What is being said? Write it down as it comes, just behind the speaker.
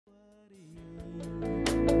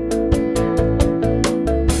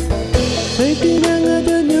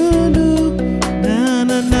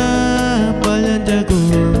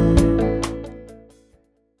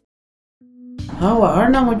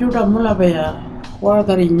mula baya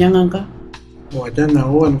wargari nyanganga. Wajana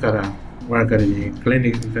uan kara wargari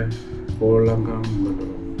klinik ka kolanga malo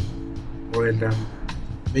oelang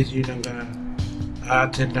besi nanga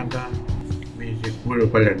atendanga besi wiro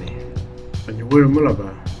palani. Panju wiro mula ba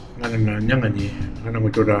ngana nyangani ngana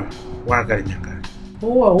ngojoda wargari nyanga.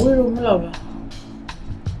 Owa wiro mula ba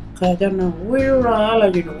kajana wiro ra ala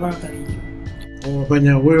jido wargari. O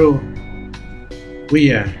banya wiro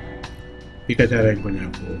wiya pikatara ko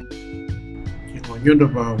nyondo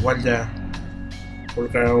ba walja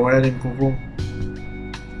kulka walarin kuku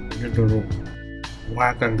nyondo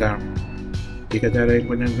wakanga ikatara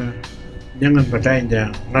ko nyangan batain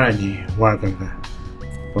ja ngani wakanga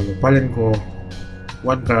palo palen ko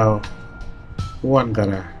wan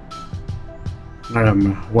kara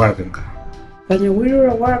ngarama wakanga Banyak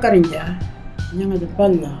wira wakarin ja nyangan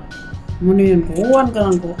palla munian ko wan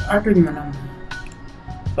ko atun manam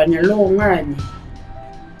banyak lo ngani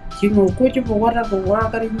Chingo kuchu po wara ko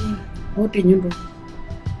wakari ni hoti nyundo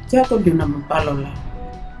jako dina mapalola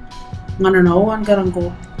ngana na owan karang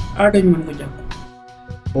ko adeng man ko jako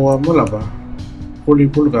owa mulaba kuli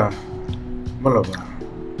pulga mulaba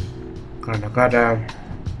kana kada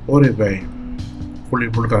ore bay kuli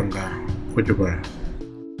pulga nga kuchu ba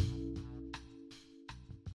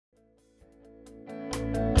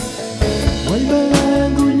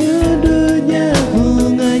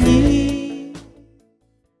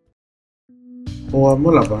owa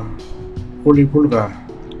mulaba kuli pulga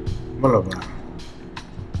mulaba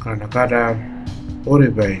kana kada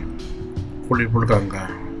ore bay kuli pulga nga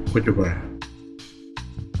kuchu ba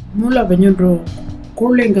mula banyundo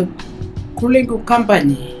kulingo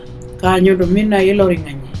kampanye ka nyundo mina ilo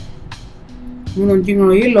ringanye munon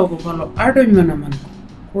jingo ilo ko kalau adon mana man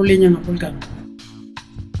kulinya ngapulkan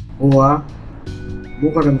owa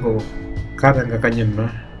mukaran ko kada nga kanyen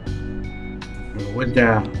ma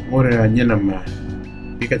wanja ore nyenam ma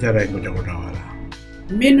pikatara ko jago dawala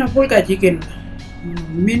mina pulka chicken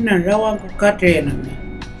mina rawang ko kate na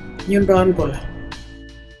nyundo ankola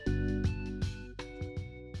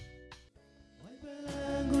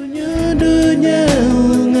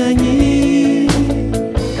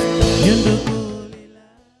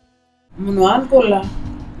muno ankola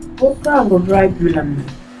pulka go drive milan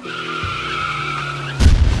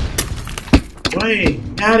oi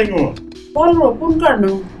nyaringo Palro pun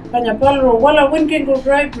kanu, kanya palro wala winking go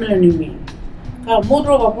drive melanimi. Ka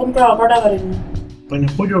mudro ka pun ka kada karin. Kanya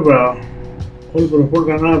pujo ba,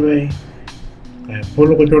 pulka na bay, kaya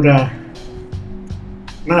pulo ko joda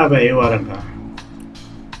na bay iwaran ka.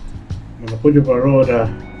 Mga pujo ba roda,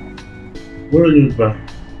 pulo yun ba,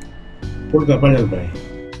 pulka panel bay.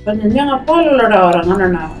 Kanya nyanga palo lada orang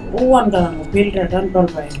anana, uwan ka ng filter dan tol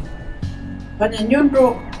bay. Kanya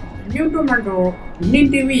nyundo mando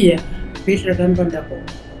ninti wiya. Filter dan pandako.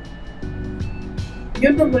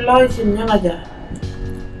 Yuto belai sinya aja.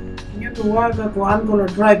 Yuto warga ko angkolo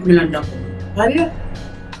drive milan dako. Hariya,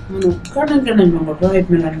 mano kadang mango drive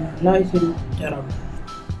milan lai sin jaram.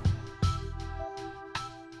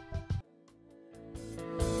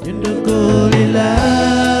 Yuto golila.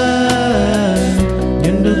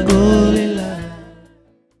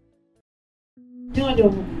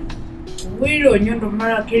 Nyado, wiro yuto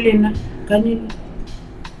mara kilina kanini.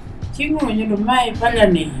 Chingo nyundo mai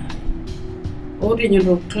palani odi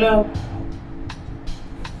nyundo club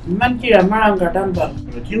manchira maranga tambal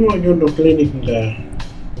Chingo nyundo klinik nga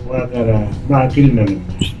wakara makil na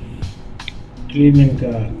klinik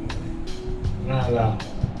ka ngala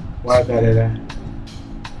wakara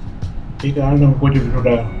ika anong kujo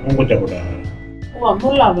joda ongo jagoda wa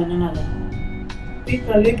mulla banana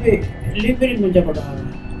ika libri mo jagoda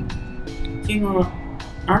Chingo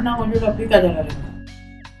anang joda pika jala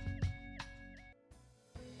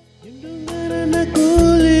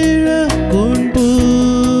kulira kunpu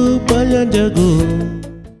pala jago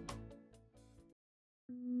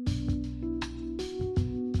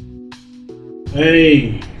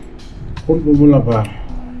hey kunpu mula ba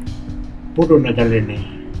pudo na jalene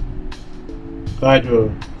kajo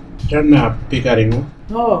channa pikaringo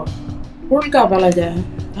oh pulka pala ja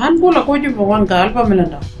han pula ko ju wan ka alpa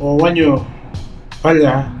melanda o wanyo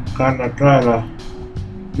pala kana trala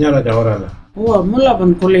nyara jawara wa mulla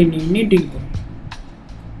ban koleni ni dingo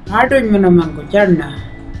Aduh menaman ko charna.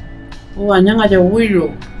 Nyanga ja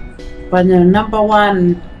wiro. Panya number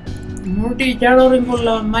 1 muti jaloring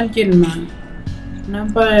kula mancin ma.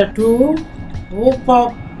 Number 2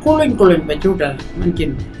 upa kuling bajuda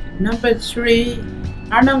mancin. Number 3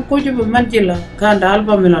 anang kuju mancila kanda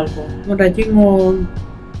alba melalko. Muda jingo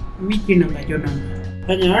mikina bajona.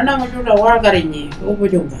 Panya anang juda wagarinyi upu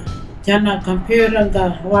jonga. Jana kampiran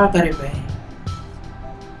ka wagari bay.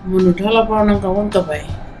 Munu thala pa nang ka wangka bai.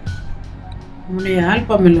 Munu ya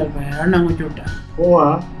alpa melal bai anang ujuta.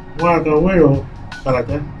 Oa ka wero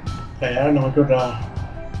kalata kaya na matoda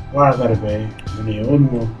kare bai ni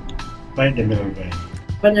onmo bai de melal bai.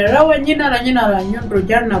 Panyarawa nyinara nyondro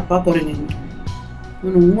jarna pakoringen.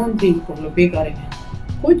 Munu ngonti ko lebih karingen.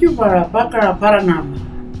 Kuju para nama.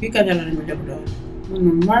 Pika jalan muda.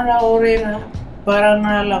 Munu mara orera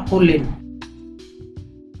parangala kulin.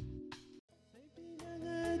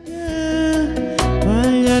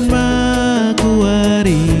 Pangan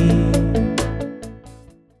makuari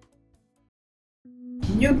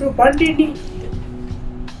Nyondro pandi ni.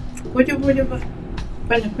 Kuju pa.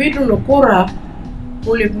 Panya pidu lo kora.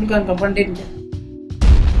 Kulit bukan ka pandin ja.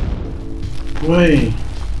 Woi,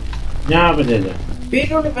 nyapa jaja.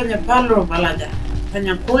 Pidu ni panya palo palaja.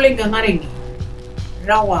 Panya kulit ka ngaring.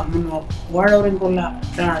 Rawa munu warorin kola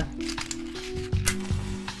tar.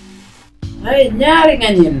 Hai nyari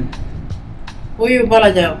nganyin. Puyu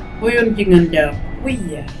palaja, puyun jingan ja.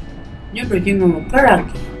 Puya. Nyondro jingo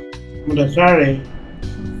karaki. Muda sare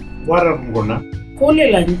wara kungona. Kulit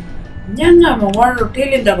la nyanga ma waro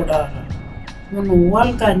tilin da kodara. Munu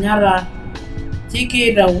walka nyara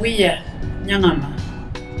ciki da wiya nyanga ma.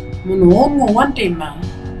 Munu ongo wanti ma.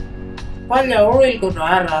 Palya oil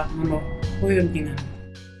kodara munu puyun jingan.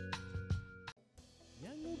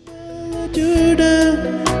 Juda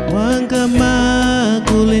wangka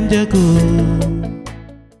makulin jago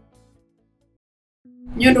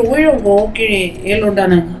Nyondro wiro go kiri elo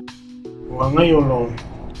dana. Wangai lo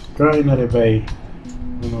try na bai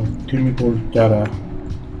chemical cara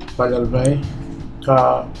pajal bai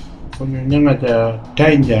ka punya nyanga ja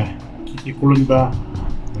dainja kiti kulun ba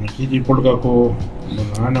kiti polga ko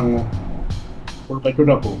anang polga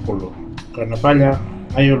juda ko polo karena pala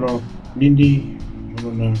ayo lo nindi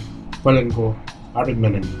na palan ko adu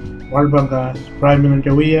manan walbanga prime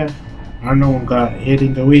minister wiya ano ka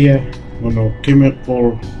heading ka wiya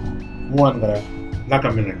chemical muanga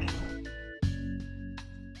lakamelani.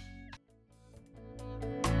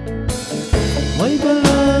 Wai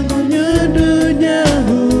balangunya dunia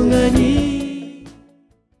hungani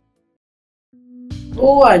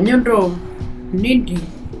Owa nyondro nindi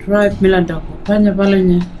drive milanda ko panya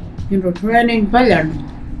palanya nyondro training palan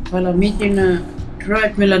pala meeting na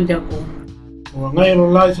drive milanda ko. Wangai lo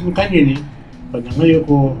license kanyini panya ngayo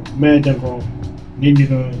ko meja ko nindi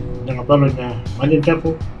no nga palonya manya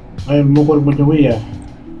jako ay mukor mo wiya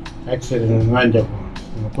accident nganja ko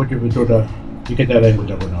pojo bitoda iketara ngo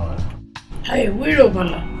jako na Hai wiro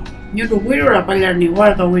pala nyondro wiro la pala ni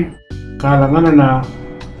warka wiro. kala ngana na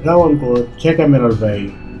lawan ko cheka meral bai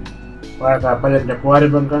warka pala jako are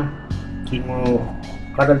bangka kimo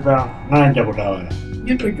kadal ba nganja ko dawala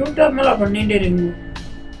Nyondro juta mala pa nindi ringu.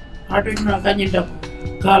 Atu na kanyinda ko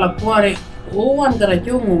kala kuare owan kara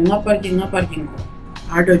chungu ngaparking ko.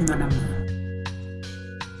 Ado mana.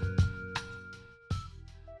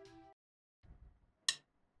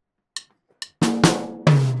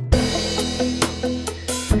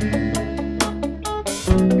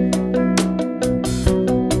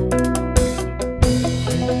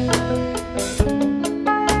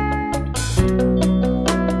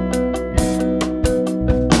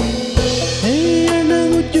 Hey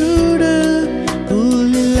anang juda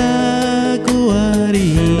kulila kuari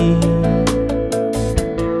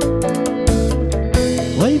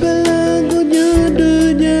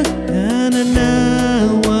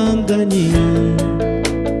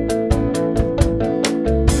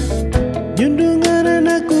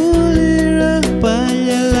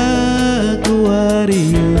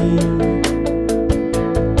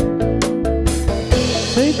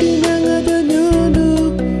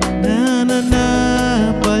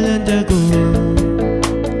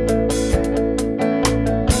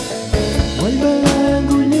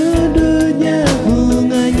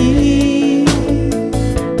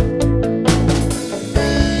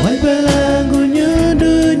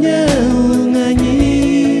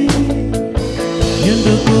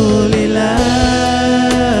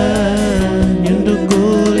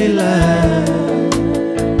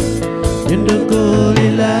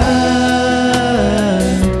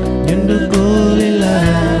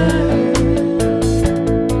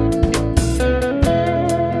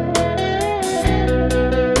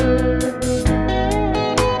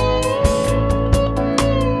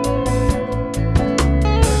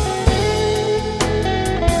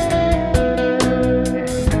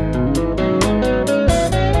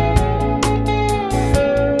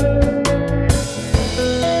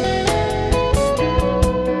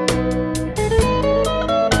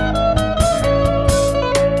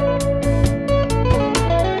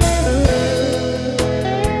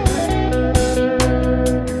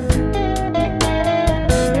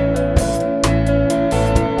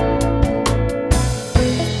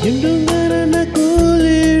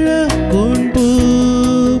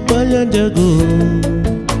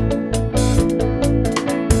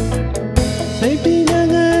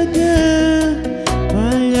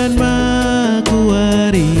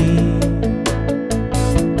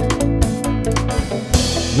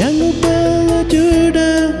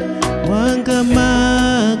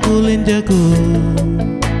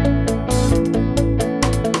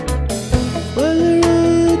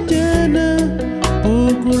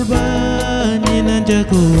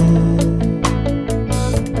jago.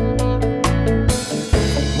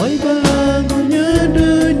 Wai balangu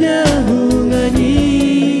nyodonya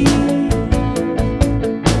hunganyi.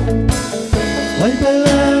 Wai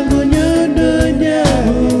balangu nyodonya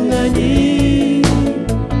hunganyi.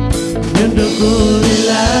 Nyodoko